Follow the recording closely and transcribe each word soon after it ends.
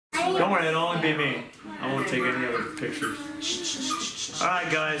Don't worry, it'll only be me. I won't take any other pictures.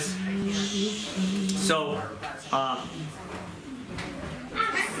 Alright, guys. So,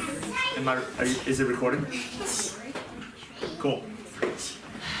 is it recording? Cool.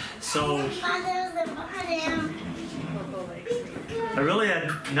 So, I really had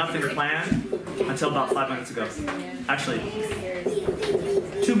nothing planned until about 5 minutes ago. Actually,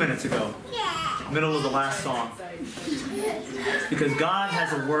 2 minutes ago. Middle of the last song. Because God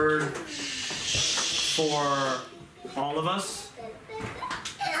has a word for all of us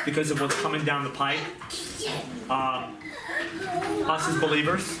because of what's coming down the pipe. Us as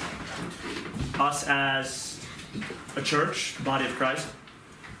believers, us as a church, the body of Christ.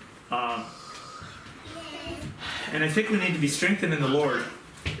 And I think we need to be strengthened in the Lord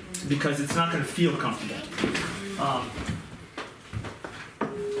because it's not going to feel comfortable.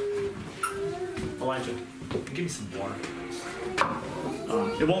 Elijah, give me some water.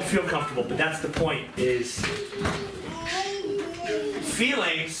 It won't feel comfortable, but that's the point, is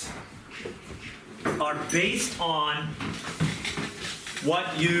feelings are based on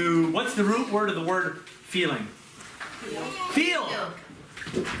what's the root word of the word feeling? Feel.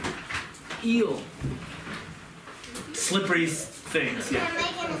 Eel. Slippery things, yeah.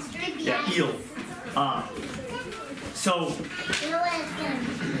 Yeah, eel. So,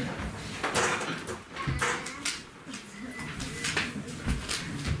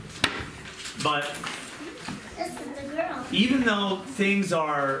 but even though things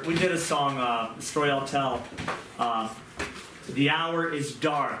are, we did a song, Story I'll Tell, the hour is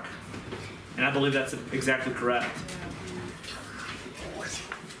dark, and I believe that's exactly correct.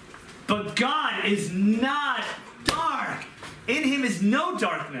 But God is not dark. In Him is no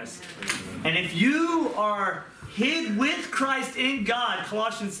darkness. And if you are hid with Christ in God,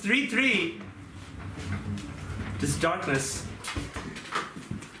 Colossians 3:3, does darkness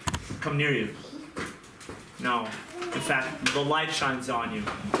come near you? No. In fact, the light shines on you.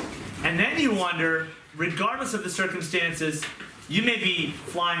 And then you wonder, regardless of the circumstances, you may be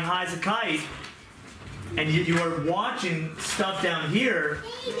flying high as a kite, and you are watching stuff down here,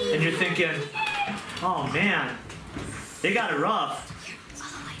 and you're thinking, oh man, they got it rough.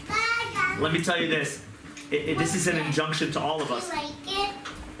 Let me tell you this. This is an injunction to all of us.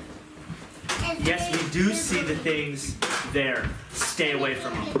 Yes, we do see the things there. Stay away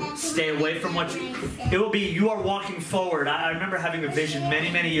from them. Stay away from what it will be. You are walking forward. I remember having a vision many,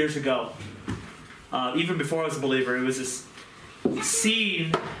 many years ago. Even before I was a believer, it was this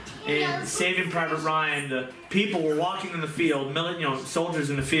scene in Saving Private Ryan. The people were walking in the field, soldiers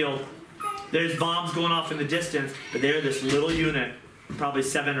in the field. There's bombs going off in the distance, but they're this little unit, probably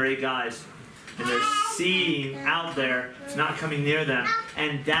 7 or 8 guys. And they're seeing out there, it's not coming near them.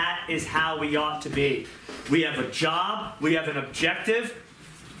 And that is how we ought to be. We have a job, we have an objective.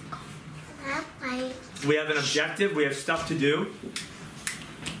 We have an objective, we have stuff to do.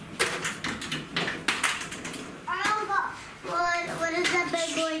 What is that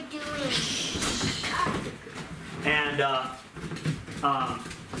big boy doing?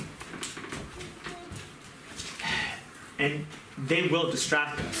 And they will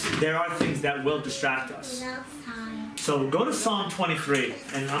distract us. There are things that will distract us. So go to Psalm 23,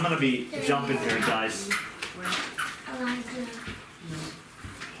 and I'm going to be jumping here, guys.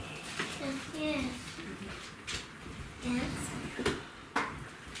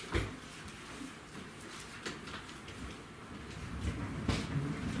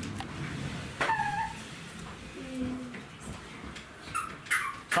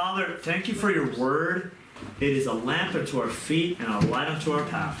 Father, thank you for your word. It is a lamp unto our feet and a light unto our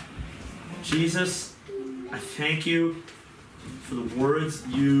path. Jesus, I thank you for the words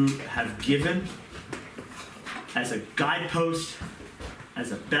you have given as a guidepost,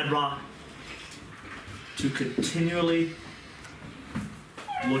 as a bedrock, to continually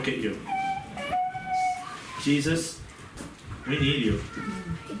look at you. Jesus, we need you.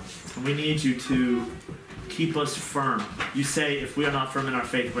 And we need you to keep us firm. You say if we are not firm in our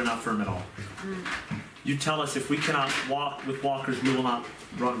faith, we're not firm at all. You tell us if we cannot walk with walkers, we will not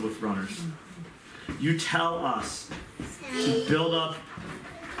run with runners. You tell us to build up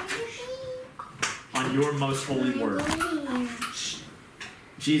on your most holy word.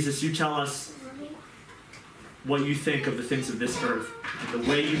 Jesus, you tell us what you think of the things of this earth. And the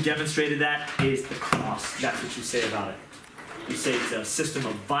way you demonstrated that is the cross. That's what you say about it. You say it's a system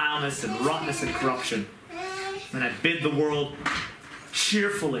of vileness and rottenness and corruption. And I bid the world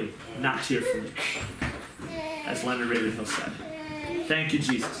cheerfully, not tearfully, as Leonard Ravenhill said. Thank you,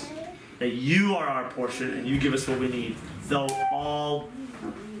 Jesus, that you are our portion and you give us what we need, though all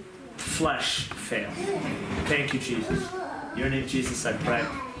flesh fail. Thank you, Jesus. In your name, Jesus, I pray.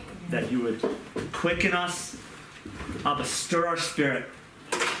 that you would quicken us, stir our spirit.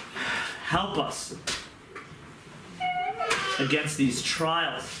 Help us against these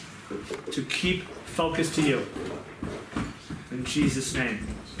trials to keep focused to you. In Jesus' name,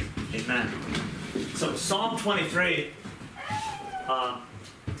 amen. So Psalm 23,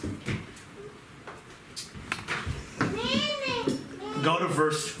 go to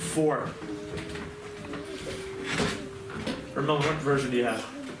verse 4. Ramon, what version do you have?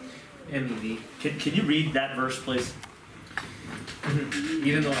 MEV. Can you read that verse, please?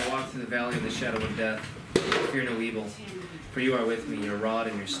 Even though I walk through the valley of the shadow of death, I fear no evil. For you are with me, your rod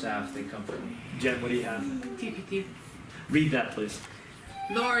and your staff, they comfort me. Jen, what do you have? TPT. Read that, please.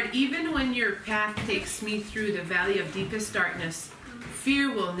 Lord, even when your path takes me through the valley of deepest darkness,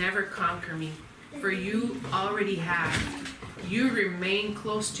 fear will never conquer me, for you already have. You remain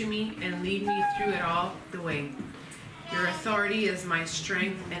close to me and lead me through it all the way. Your authority is my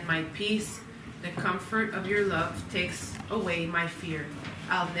strength and my peace. The comfort of your love takes away my fear.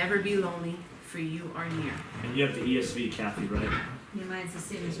 I'll never be lonely, for you are near. And you have the ESV, Kathy, right? Yeah, mine's the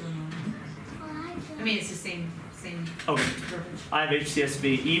same as Ramon. I mean, it's the same. Okay. I have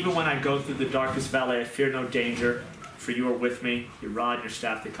HCSB. Even when I go through the darkest valley, I fear no danger, for you are with me. Your rod and your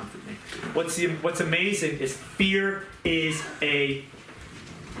staff, they comfort me. What's amazing is fear is if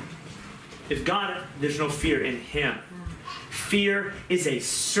God, there's no fear in Him. Fear is a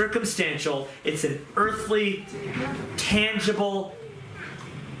circumstantial, it's an earthly, tangible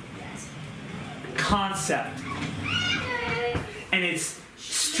concept. And it's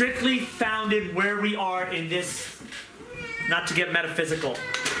strictly founded where we are in this, not to get metaphysical,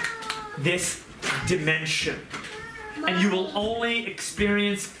 this dimension. And you will only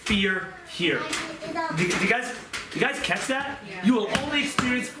experience fear here. Do you guys catch that? Yeah. You will only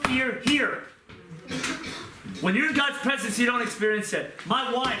experience fear here. When you're in God's presence, you don't experience it.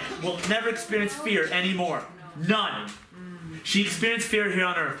 My wife will never experience fear anymore. None. She experienced fear here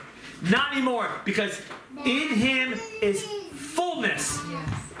on earth. Not anymore, because in Him is fullness. Yes.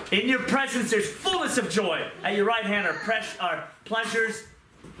 In your presence, there's fullness of joy. At your right hand are pleasures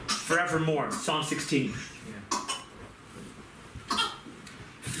forevermore. Psalm 16. Yeah.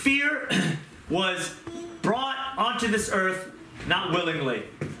 Fear was brought onto this earth not willingly.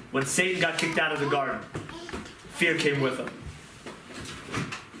 When Satan got kicked out of the garden, fear came with him.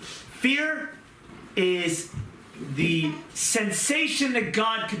 Fear is the sensation that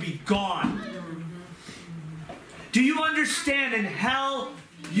God could be gone. Do you understand? In hell,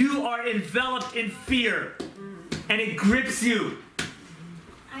 you are enveloped in fear, and it grips you.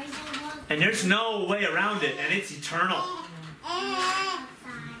 And there's no way around it, and it's eternal.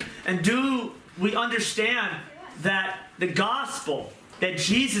 And do we understand that the gospel, that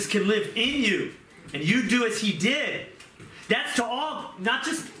Jesus can live in you, and you do as He did? That's to all, not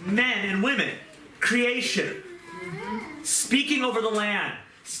just men and women, creation. Speaking over the land,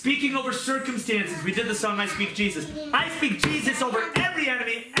 speaking over circumstances. We did the song, I Speak Jesus. I speak Jesus over every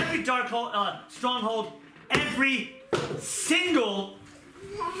enemy, every dark stronghold, every single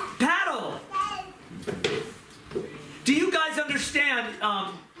battle. Do you guys understand,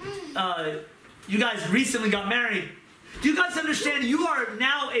 you guys recently got married. Do you guys understand you are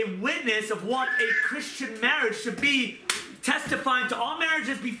now a witness of what a Christian marriage should be, testifying to all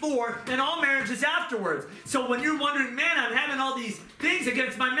marriages before and all marriages afterwards? So when you're wondering, man, I'm having all these things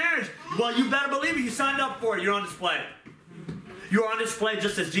against my marriage, well, you better believe it. You signed up for it. You're on display. You're on display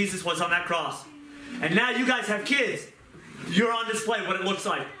just as Jesus was on that cross. And now you guys have kids. You're on display what it looks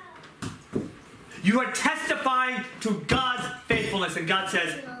like. You are testifying to God's faithfulness, and God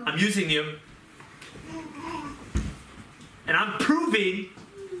says, I'm using you. And I'm proving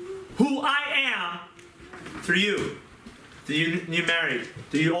who I am through you. Through you new married.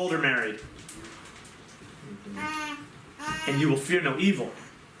 Through you older married. And you will fear no evil.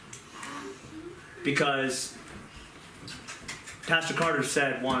 Because Pastor Carter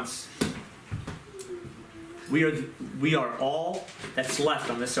said once, we are all that's left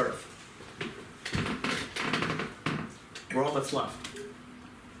on this earth. We're all that's left.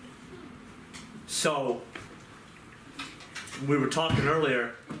 So, we were talking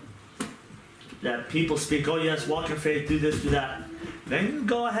earlier that people speak, oh yes, walk in faith, do this, do that. Then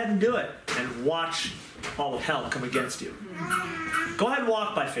go ahead and do it and watch all of hell come against you. Go ahead and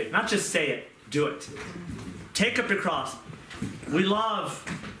walk by faith. Not just say it, do it. Take up your cross. We love,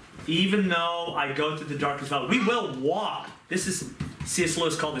 even though I go through the darkest valley, we will walk. This is, C.S.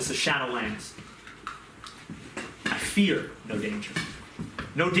 Lewis called this the Shadowlands. I fear no danger.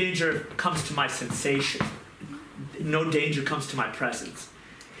 No danger comes to my sensation. No danger comes to my presence.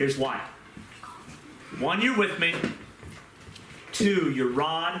 Here's why. 1, you're with me. 2, your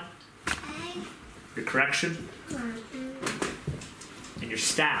rod your correction, and your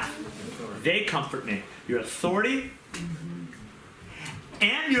staff. They comfort me. Your authority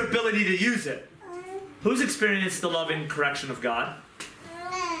and your ability to use it. Who's experienced the loving correction of God?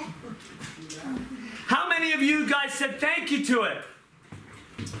 How many of you guys said thank you to it?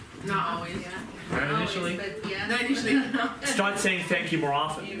 Not always. Right, initially. Not usually. Start saying thank you more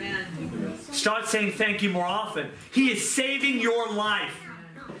often. Amen. Start saying thank you more often. He is saving your life.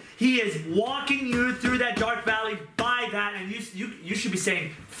 He is walking you through that dark valley by that, and you should be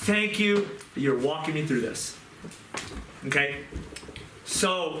saying thank you that you're walking me through this. Okay?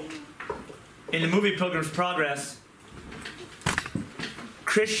 So, in the movie Pilgrim's Progress,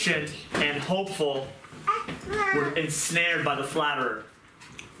 Christian and hopeful were ensnared by the flatterer.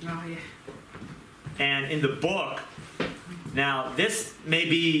 Oh, yeah. And in the book, now this may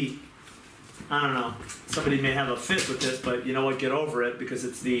be, I don't know, somebody may have a fit with this, but you know what, get over it, because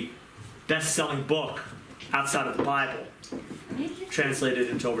it's the best-selling book outside of the Bible, translated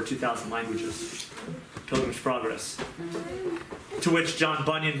into over 2,000 languages, Pilgrim's Progress, to which John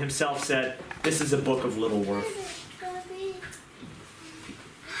Bunyan himself said, this is a book of little worth.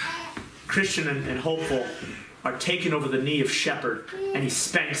 Christian and hopeful are taken over the knee of shepherd, and he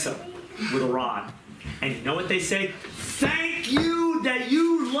spanks them with a rod. And you know what they say? Thank you that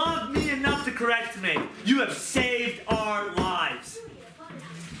you love me enough to correct me. You have saved our lives.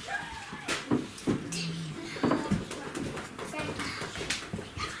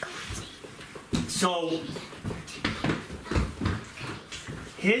 So,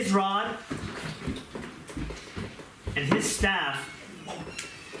 his rod and his staff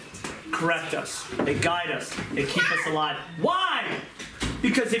correct us. They guide us. They keep us alive. Why?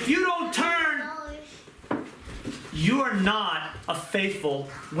 Because if you don't turn, you are not a faithful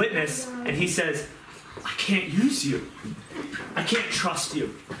witness. And he says, I can't use you. I can't trust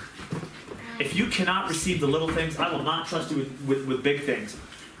you. If you cannot receive the little things, I will not trust you with big things.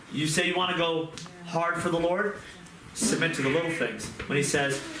 You say you want to go hard for the Lord? Submit to the little things. When he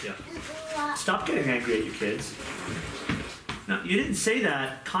says, stop getting angry at your kids. No, you didn't say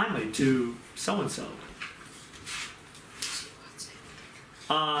that kindly to so-and-so.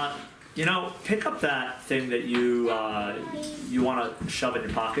 You know, pick up that thing that you want to shove in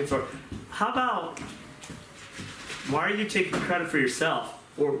your pockets. Or how about, why are you taking credit for yourself?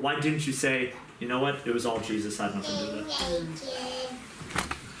 Or why didn't you say, you know what, it was all Jesus, I had nothing to do with it.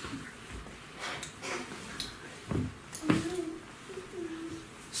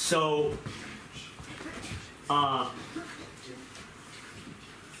 So,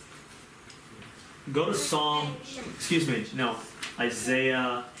 go to Isaiah,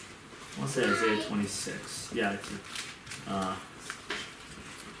 I want to say Isaiah 26. Yeah, it's,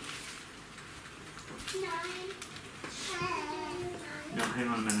 no, hang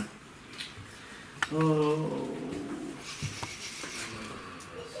on a minute. Oh.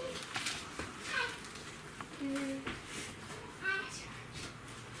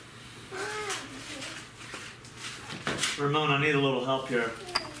 Ramon, I need a little help here.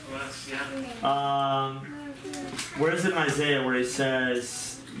 Where is it in Isaiah where he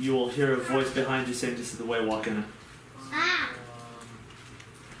says, you will hear a voice behind you saying, this is the way, walk in it?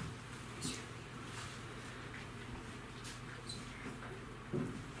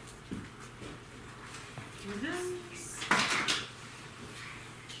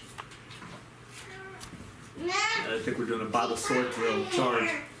 I think we're doing a Bible sword drill charge.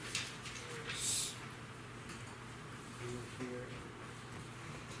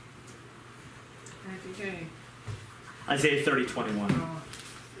 Okay. Isaiah 30:21.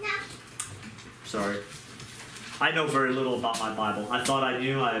 Sorry. I know very little about my Bible. I thought I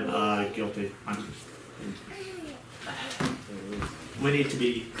knew. I'm guilty. We need to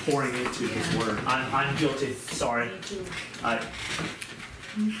be pouring into His Word. I'm guilty. Sorry. I'm.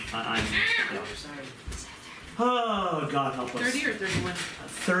 Yeah. Oh, God help us. 30 or 31?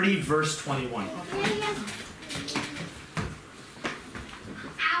 30 verse 21.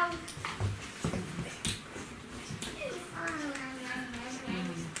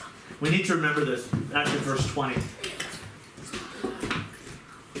 We need to remember this. Actually, verse 20.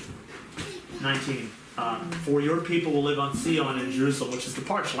 19. For your people will live on Sion and Jerusalem, which is the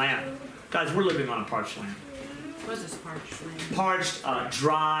parched land. Guys, we're living on a parched land. What is this parched land? Parched,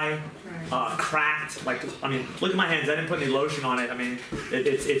 dry, cracked. Like, I mean, look at my hands. I didn't put any lotion on it. I mean,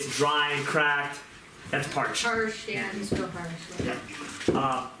 it's dry and cracked. That's parched. Harsh, yeah, he's real harsh. Yeah.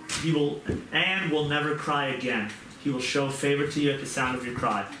 He will never cry again. He will show favor to you at the sound of your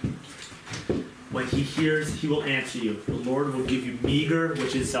cry. When he hears, he will answer you. The Lord will give you meager,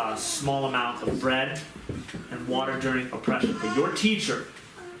 which is a small amount of bread, and water during oppression. But your teacher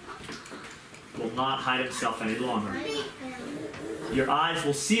will not hide himself any longer. Your eyes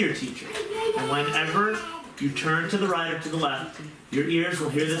will see your teacher. And whenever you turn to the right or to the left, your ears will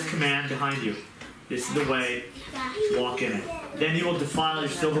hear this command behind you. This is the way, walk in it. Then you will defile your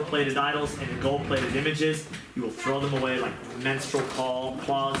silver-plated idols and your gold-plated images. You will throw them away like menstrual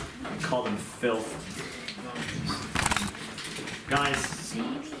claws and call them filth. Guys,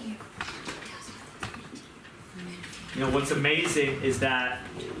 you know what's amazing is that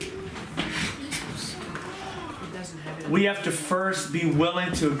we have to first be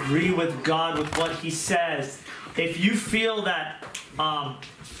willing to agree with God with what He says. If you feel that,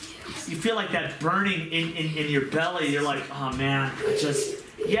 you feel like that burning in your belly, you're like, oh man,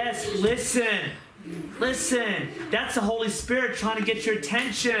 yes, listen. That's the Holy Spirit trying to get your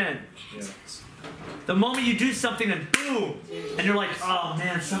attention. Yes. The moment you do something and boom, and you're like, oh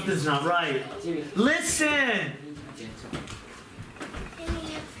man, something's not right. Listen.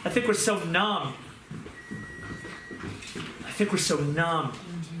 I think we're so numb.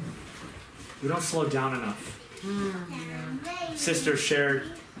 We don't slow down enough. Sister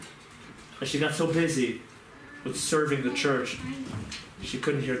shared that she got so busy with serving the church, she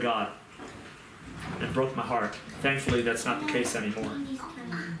couldn't hear God. And it broke my heart. Thankfully, that's not the case anymore.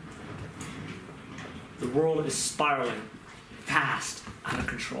 The world is spiraling fast, out of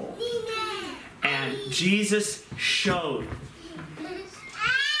control. And Jesus showed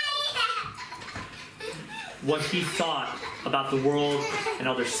what He thought about the world and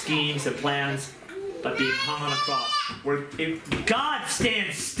all their schemes and plans by being hung on a cross. Where God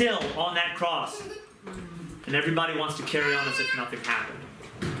stands still on that cross, and everybody wants to carry on as if nothing happened.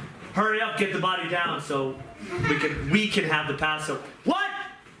 Hurry up, get the body down so we can have the Passover. What?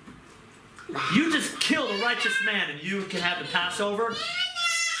 You just killed a righteous man and you can have the Passover?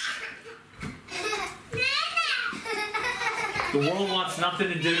 The world wants nothing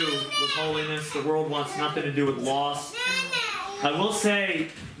to do with holiness. The world wants nothing to do with loss. I will say,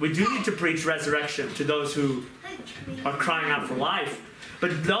 we do need to preach resurrection to those who are crying out for life.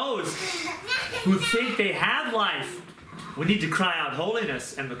 But those who think they have life, we need to cry out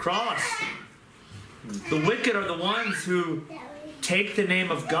holiness and the cross. The wicked are the ones who take the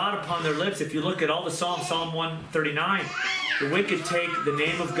name of God upon their lips. If you look at all the Psalms, Psalm 139, the wicked take the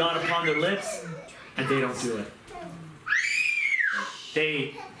name of God upon their lips, and they don't do it.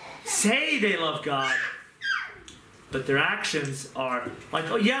 They say they love God, but their actions are like,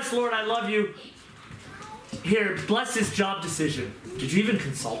 oh yes, Lord, I love you. Here, bless this job decision. Did you even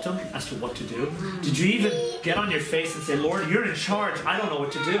consult Him as to what to do? Did you even get on your face and say, Lord, you're in charge. I don't know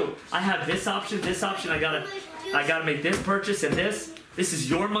what to do. I have this option. I gotta make this purchase and this. This is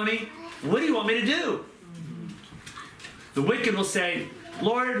your money. What do you want me to do? The wicked will say,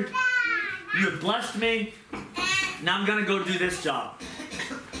 Lord, you have blessed me. Now I'm gonna go do this job.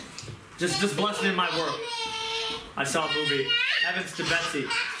 Just bless me in my work. I saw a movie, Heavens to Betsy.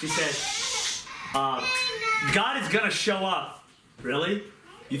 She said, God is gonna show up. Really?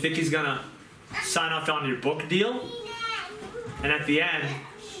 You think He's gonna sign off on your book deal? And at the end,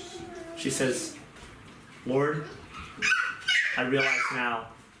 she says, Lord, I realize now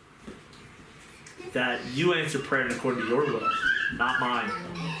that you answer prayer according to your will, not mine.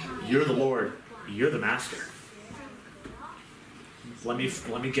 You're the Lord. You're the master. Let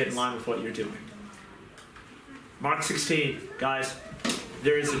me get in line with what you're doing. Mark 16, guys,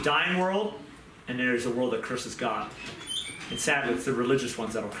 there is a dying world and there is a world that curses God. And sadly, it's the religious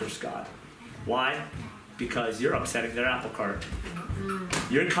ones that will curse God. Why? Because you're upsetting their apple cart.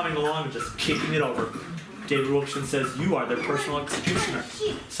 You're coming along and just kicking it over. David Wilkerson says you are their personal executioner.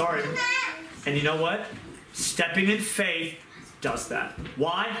 Sorry. And you know what? Stepping in faith does that.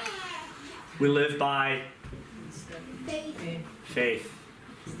 Why? We live by faith,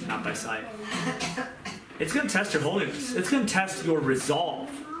 not by sight. It's going to test your holiness. It's going to test your resolve.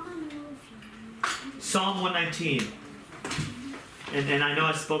 Psalm 119. And I know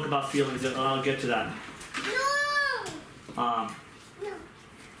I spoke about feelings, and I'll get to that.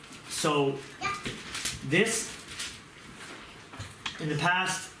 So, this, in the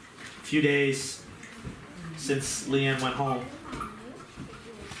past few days since Leanne went home,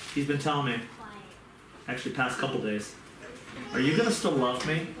 he's been telling me, actually past couple days, are you going to still love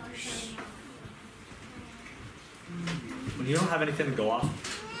me when you don't have anything to go off?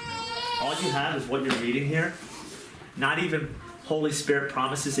 All you have is what you're reading here. Not even Holy Spirit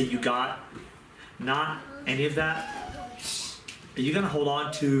promises that you got. Not any of that. Are you going to hold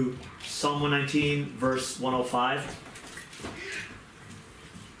on to Psalm 119, verse 105?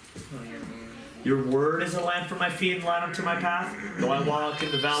 Your word is a lamp for my feet and light unto my path. Though I walk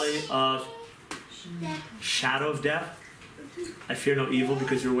in the valley of shadow of death, I fear no evil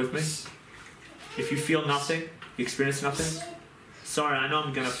because you're with me. If you feel nothing, you experience nothing, sorry, I know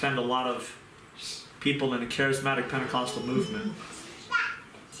I'm going to offend a lot of people in the charismatic Pentecostal movement.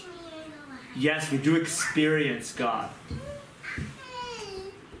 Yes, we do experience God.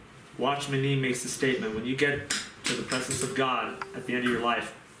 Watchman Nee makes the statement, when you get to the presence of God at the end of your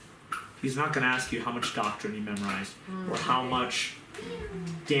life, He's not going to ask you how much doctrine you memorized, or how much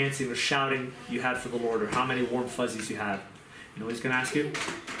dancing or shouting you had for the Lord, or how many warm fuzzies you have. You know what He's going to ask you?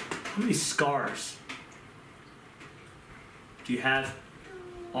 How many scars do you have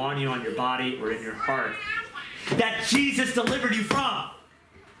on you, on your body, or in your heart that Jesus delivered you from?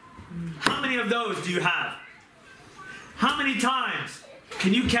 How many of those do you have? How many times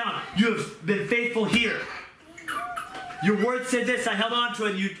can you count? You have been faithful here. Your word said this, I held on to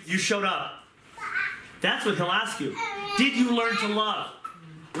it, and you showed up. That's what He'll ask you. Did you learn to love?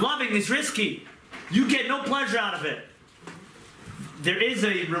 Loving is risky. You get no pleasure out of it. There is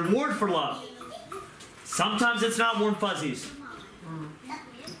a reward for love. Sometimes it's not warm fuzzies.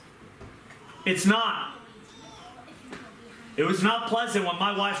 It's not. It was not pleasant when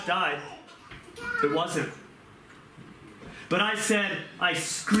my wife died. It wasn't. But I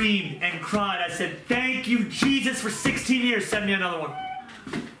screamed and cried. I said, thank you, Jesus, for 16 years. Send me another one.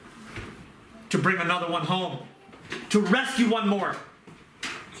 To bring another one home. To rescue one more.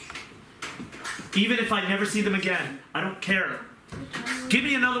 Even if I never see them again, I don't care. Give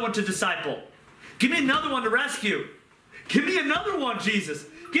me another one to disciple. Give me another one to rescue. Give me another one, Jesus.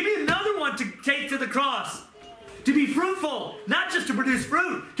 Give me another one to take to the cross. To be fruitful. Not just to produce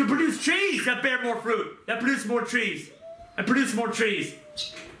fruit. To produce trees that bear more fruit. That produce more trees. And produce more trees.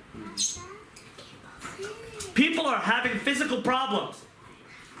 People are having physical problems.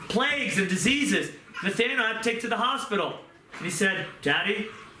 Plagues and diseases. Nathaniel I had to take to the hospital. And he said, Daddy,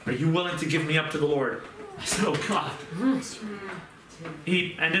 are you willing to give me up to the Lord? I said, oh God.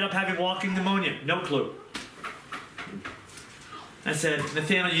 He ended up having walking pneumonia. No clue. I said,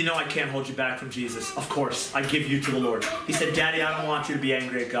 Nathaniel, you know I can't hold you back from Jesus. Of course, I give you to the Lord. He said, Daddy, I don't want you to be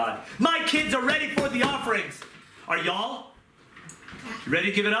angry at God. My kids are ready for the offerings. Are y'all? You ready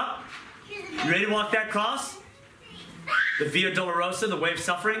to give it up? You ready to walk that cross? The Via Dolorosa, the way of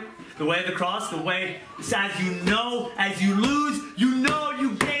suffering, the way of the cross, the way, as you know, as you lose, you know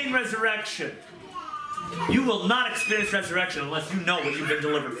you gain resurrection. You will not experience resurrection unless you know what you've been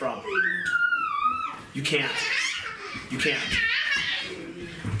delivered from. You can't. You can't.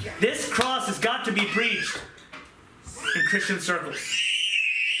 This cross has got to be preached in Christian circles.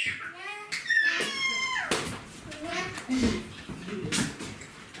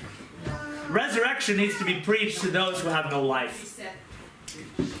 Resurrection needs to be preached to those who have no life.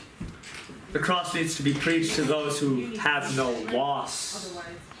 The cross needs to be preached to those who have no loss.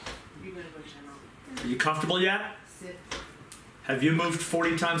 Are you comfortable yet? Have you moved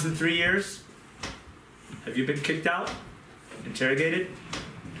 40 times in 3 years? Have you been kicked out? Interrogated?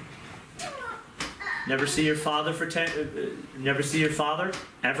 Never see your father for never see your father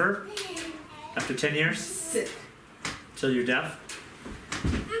ever after 10 years? Till you're deaf?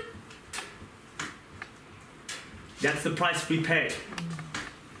 That's the price we pay.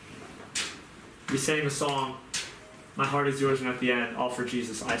 We sang a song, my heart is yours, and at the end, all for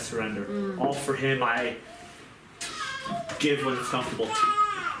Jesus I surrender. All for Him I give when it's comfortable.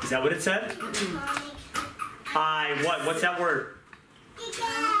 Is that what it said? What? What's that word?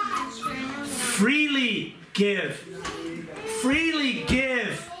 Freely give. Freely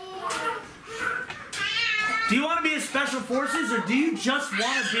give. Do you want to be in special forces, or do you just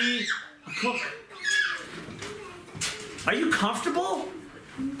want to be a cook? Are you comfortable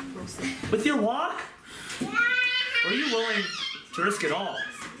with your walk? Or are you willing to risk it all?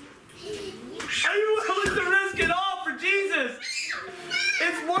 Are you willing to risk it all for Jesus?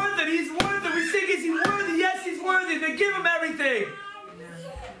 It's worth it. He's worth it. We sing, is He worthy? Yes, He's worthy. Then give Him everything.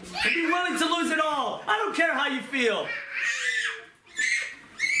 And be willing to lose it all. I don't care how you feel.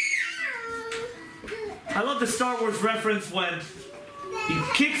 I love the Star Wars reference when he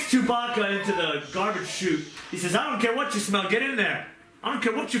kicks Chewbacca into the garbage chute. He says, I don't care what you smell, get in there. I don't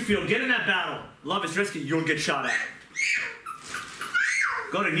care what you feel, get in that battle. Love is risky, you'll get shot at.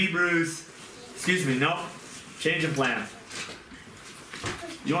 Go to Hebrews. Excuse me, no. Change of plan.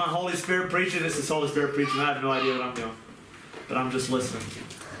 You want Holy Spirit preaching? This is Holy Spirit preaching. I have no idea what I'm doing. But I'm just listening.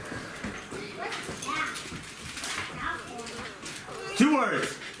 2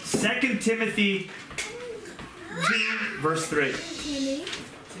 words. 2 Timothy 2, verse 3.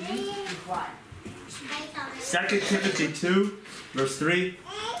 2 Timothy 2, verse 3.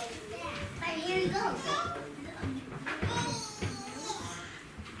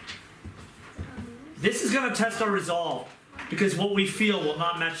 This is going to test our resolve. Because what we feel will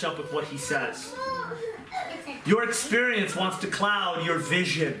not match up with what he says. Your experience wants to cloud your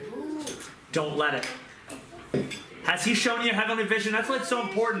vision. Don't let it. Has he shown you a heavenly vision? That's why it's so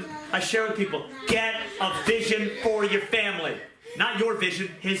important. I share with people. Get a vision for your family. Not your vision,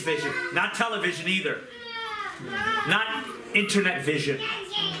 his vision. Not television either. Not internet vision.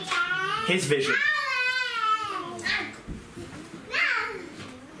 His vision.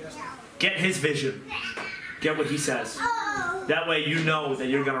 Get his vision. Get what he says. That way you know that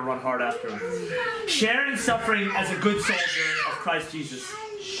you're going to run hard after him. Share in suffering as a good soldier of Christ Jesus.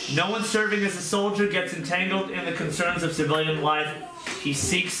 No one serving as a soldier gets entangled in the concerns of civilian life. He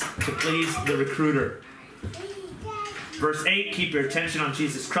seeks to please the recruiter. Verse 8, keep your attention on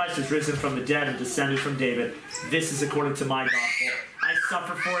Jesus Christ, who is risen from the dead and descended from David. This is according to my gospel. I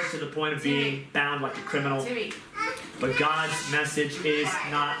suffer for it to the point of being bound like a criminal. But God's message is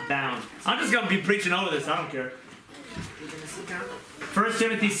not bound. I'm just going to be preaching over this. I don't care. 1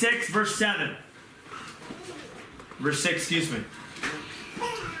 Timothy 6, verse 7. Verse 6, excuse me.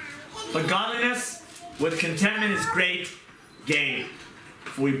 But godliness with contentment is great gain.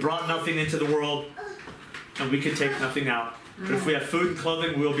 For we brought nothing into the world, and we can take nothing out. But if we have food and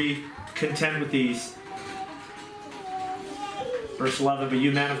clothing, we'll be content with these. Verse 11, but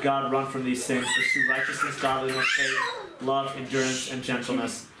you, man of God, run from these things. Pursue righteousness, godliness, faith, love, endurance, and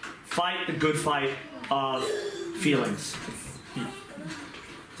gentleness. Fight the good fight of feelings.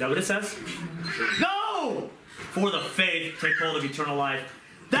 Is that what it says? No! For the faith, take hold of eternal life,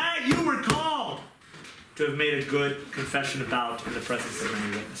 that you were called to have made a good confession about in the presence of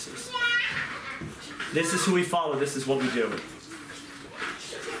many witnesses. This is who we follow. This is what we do.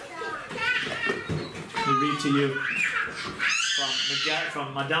 Let me read to you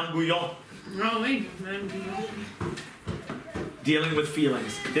from Madame Bouillon. Dealing with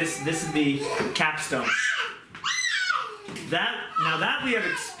feelings. This is the capstone. Now that we have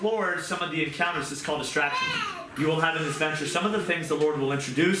explored some of the encounters, it's called distraction. You will have in this venture some of the things the Lord will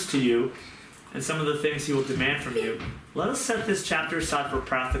introduce to you and some of the things he will demand from you. Let us set this chapter aside for a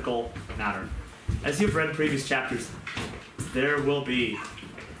practical matter. As you've read previous chapters, there will be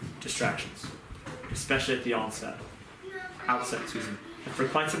distractions, especially at the outset, excuse me. And for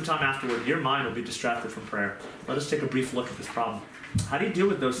quite some time afterward, your mind will be distracted from prayer. Let us take a brief look at this problem. How do you deal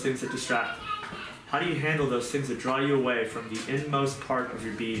with those things that distract? How do you handle those things that draw you away from the inmost part of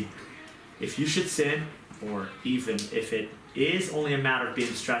your being? If you should sin, or even if it is only a matter of being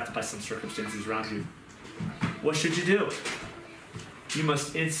distracted by some circumstances around you, what should you do? You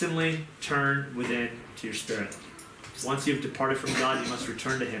must instantly turn within to your spirit. Once you have departed from God, you must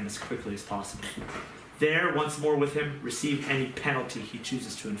return to him as quickly as possible. There, once more with him, receive any penalty he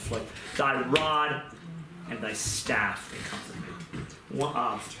chooses to inflict. Thy rod and thy staff, they comfort me.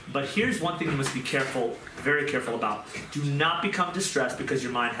 But here's one thing you must be careful, very careful about. Do not become distressed because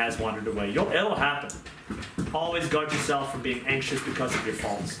your mind has wandered away. It'll happen. Always guard yourself from being anxious because of your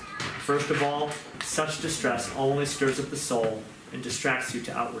faults. First of all, such distress only stirs up the soul and distracts you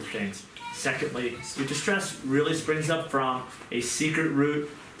to outward things. Secondly, your distress really springs up from a secret root.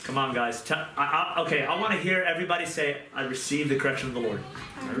 Come on, guys. Okay, I want to hear everybody say, I receive the correction of the Lord.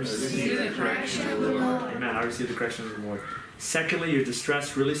 I receive the correction of the Lord. Amen. I receive the correction of the Lord. Secondly, your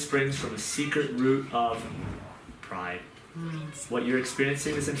distress really springs from a secret root of pride. What you're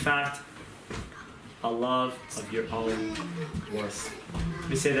experiencing is, in fact, a love of your own worth. Let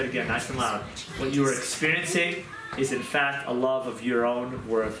me say that again, nice and loud. What you are experiencing is, in fact, a love of your own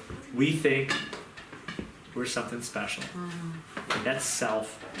worth. We think we're something special. That's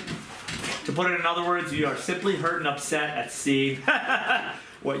self. To put it in other words, you are simply hurt and upset at seeing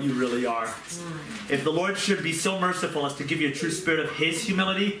what you really are. If the Lord should be so merciful as to give you a true spirit of his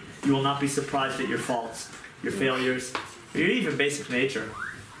humility, you will not be surprised at your faults, your failures, or your even basic nature.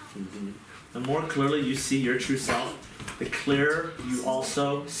 The more clearly you see your true self, the clearer you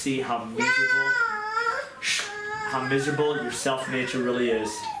also see how miserable your self-nature really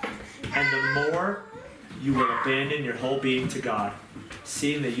is. And the more you will abandon your whole being to God,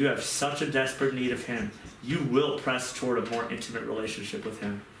 seeing that you have such a desperate need of him, you will press toward a more intimate relationship with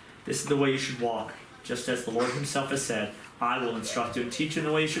him. This is the way you should walk, just as the Lord himself has said, I will instruct you and teach you in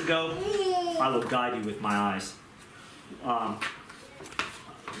the way you should go. I will guide you with my eyes.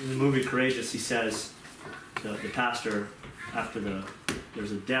 In the movie Courageous, he says, the pastor, after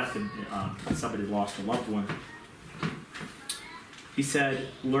there's a death and somebody lost a loved one, he said,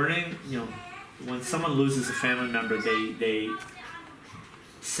 learning, when someone loses a family member, they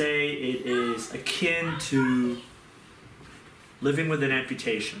say it is akin to living with an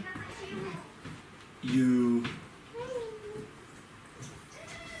amputation. You're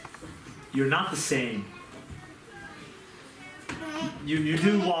not the same. You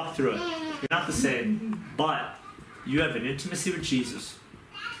do walk through it. You're not the same, but you have an intimacy with Jesus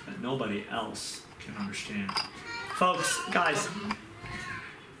that nobody else can understand. Folks, guys,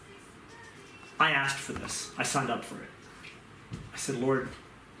 I asked for this. I signed up for it. I said, Lord,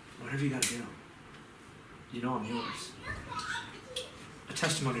 whatever you got to do, you know I'm yours. A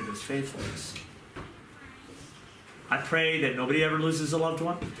testimony of his faithfulness. I pray that nobody ever loses a loved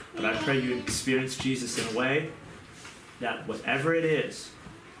one, but I pray you experience Jesus in a way that whatever it is,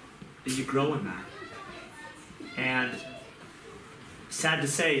 that you grow in that. And sad to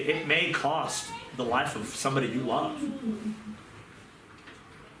say, it may cost the life of somebody you love.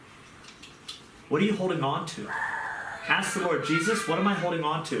 What are you holding on to? Ask the Lord, Jesus, what am I holding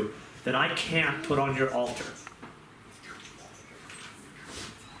on to that I can't put on your altar?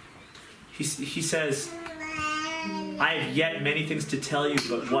 He says, I have yet many things to tell you,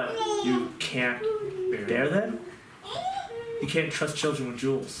 but what? You can't bear them? You can't trust children with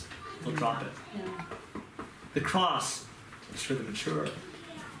jewels. They'll drop it. The cross is for the mature.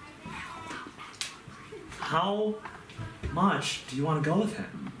 How much do you want to go with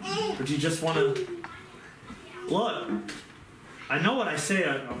him? Or do you just want to... Look, I know what I say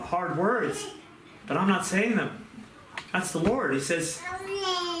are hard words, but I'm not saying them. That's the Lord. He says,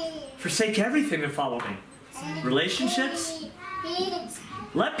 forsake everything and follow me. Relationships,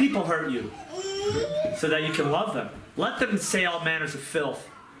 let people hurt you so that you can love them. Let them say all manners of filth.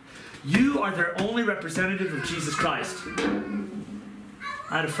 You are their only representative of Jesus Christ.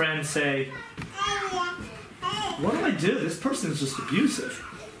 I had a friend say, what do I do? This person is just abusive.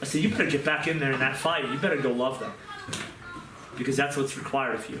 I said, you better get back in there in that fight. You better go love them. Because that's what's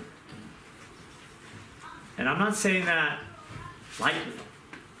required of you. And I'm not saying that lightly.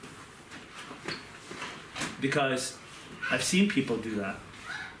 Because I've seen people do that.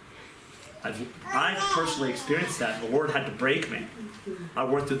 I've personally experienced that. The Lord had to break me. I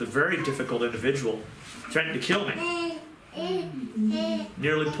worked with a very difficult individual, threatened to kill me.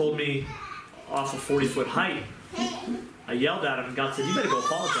 Nearly pulled me off a 40-foot height. I yelled at him and God said, you better go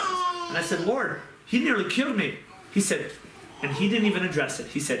apologize. And I said, Lord, he nearly killed me. He said, and he didn't even address it.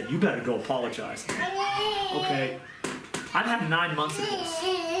 He said, you better go apologize. Okay. I've had 9 months of this.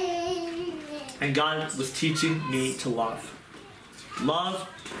 And God was teaching me to love. Love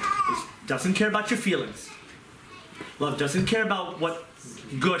doesn't care about your feelings. Love doesn't care about what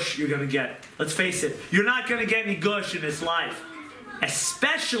gush you're going to get. Let's face it, you're not going to get any gush in this life.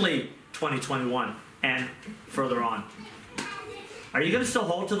 Especially 2021 and further on. Are you going to still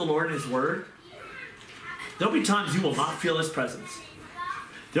hold to the Lord and his word? There'll be times you will not feel his presence.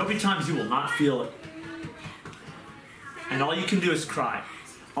 There'll be times you will not feel it. And all you can do is cry.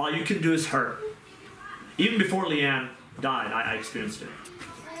 All you can do is hurt. Even before Leanne died, I experienced it.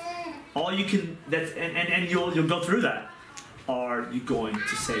 All you can, and you'll go through that. Are you going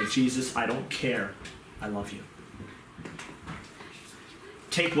to say, Jesus, I don't care. I love you.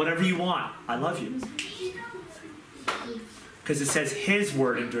 Take whatever you want. I love you. Because it says his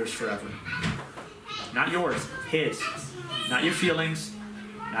word endures forever. Not yours, his. Not your feelings,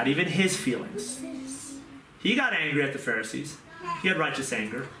 not even his feelings. He got angry at the Pharisees. He had righteous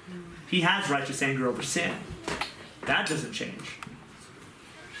anger. He has righteous anger over sin. That doesn't change.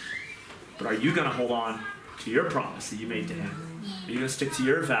 But are you going to hold on to your promise that you made to him? Are you going to stick to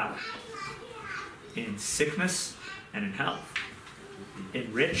your vow? In sickness and in health.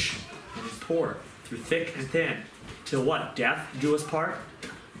 In rich and in poor. Through thick and thin. Till what? Death do us part?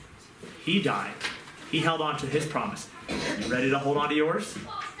 He died. He held on to his promise. You ready to hold on to yours?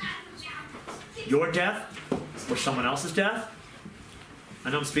 Your death or someone else's death? I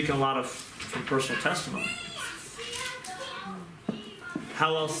know I'm speaking a lot from personal testimony.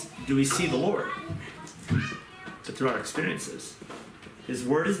 How else do we see the Lord? But through our experiences. His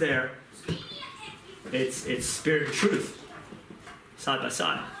word is there. It's spirit and truth. Side by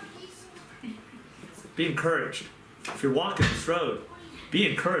side. Be encouraged. If you're walking this road, be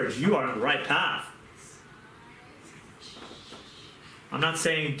encouraged. You are on the right path. I'm not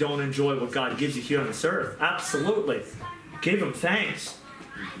saying don't enjoy what God gives you here on this earth. Absolutely. Give him thanks.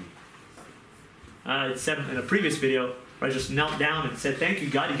 I said in a previous video where I just knelt down and said, thank you,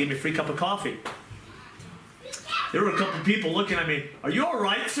 God, you gave me a free cup of coffee. There were a couple people looking at me, are you all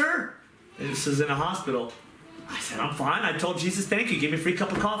right, sir? And this is in a hospital. I said, I'm fine. I told Jesus, thank you, gave me a free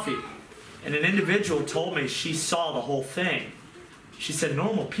cup of coffee. And an individual told me she saw the whole thing. She said,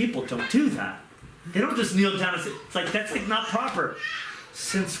 normal people don't do that. They don't just kneel down and say, it's like, that's like not proper.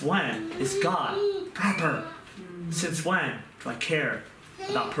 Since when is God proper? Since when do I care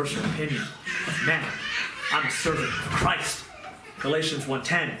about personal opinion of men? I'm a servant of Christ. Galatians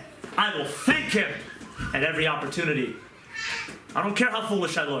 1:10. I will thank him at every opportunity I don't care how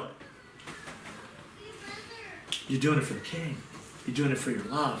foolish I look. You're doing it for the King. You're doing it for your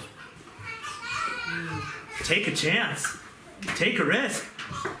love. Take a chance. Take a risk.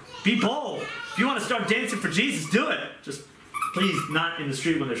 Be bold. If you want to start dancing for Jesus, do it. Just please not in the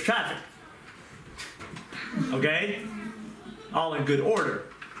street when there's traffic. Okay? All in good order.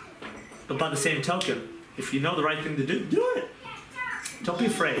 But by the same token, if you know the right thing to do, do it. Don't be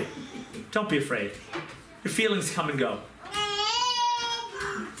afraid. Don't be afraid. Your feelings come and go.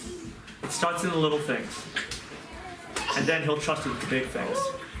 It starts in the little things. And then he'll trust you with the big things.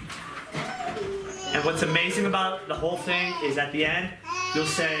 And what's amazing about the whole thing is at the end, you'll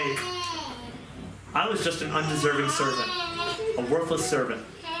say, I was just an undeserving servant, a worthless servant.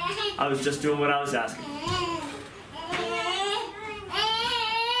 I was just doing what I was asking.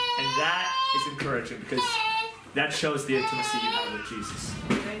 And that is encouraging because that shows the intimacy you have with Jesus.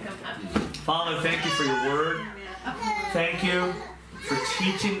 Father, thank you for your word. Thank you for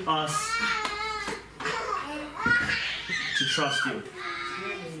teaching us to trust you,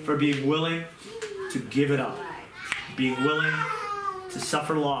 for being willing to give it up, being willing to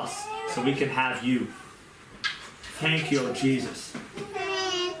suffer loss so we can have you. Thank you, oh Jesus,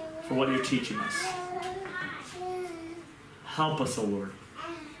 for what you're teaching us. Help us, oh Lord,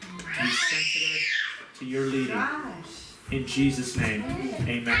 to be sensitive to your leading. In Jesus' name,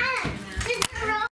 amen.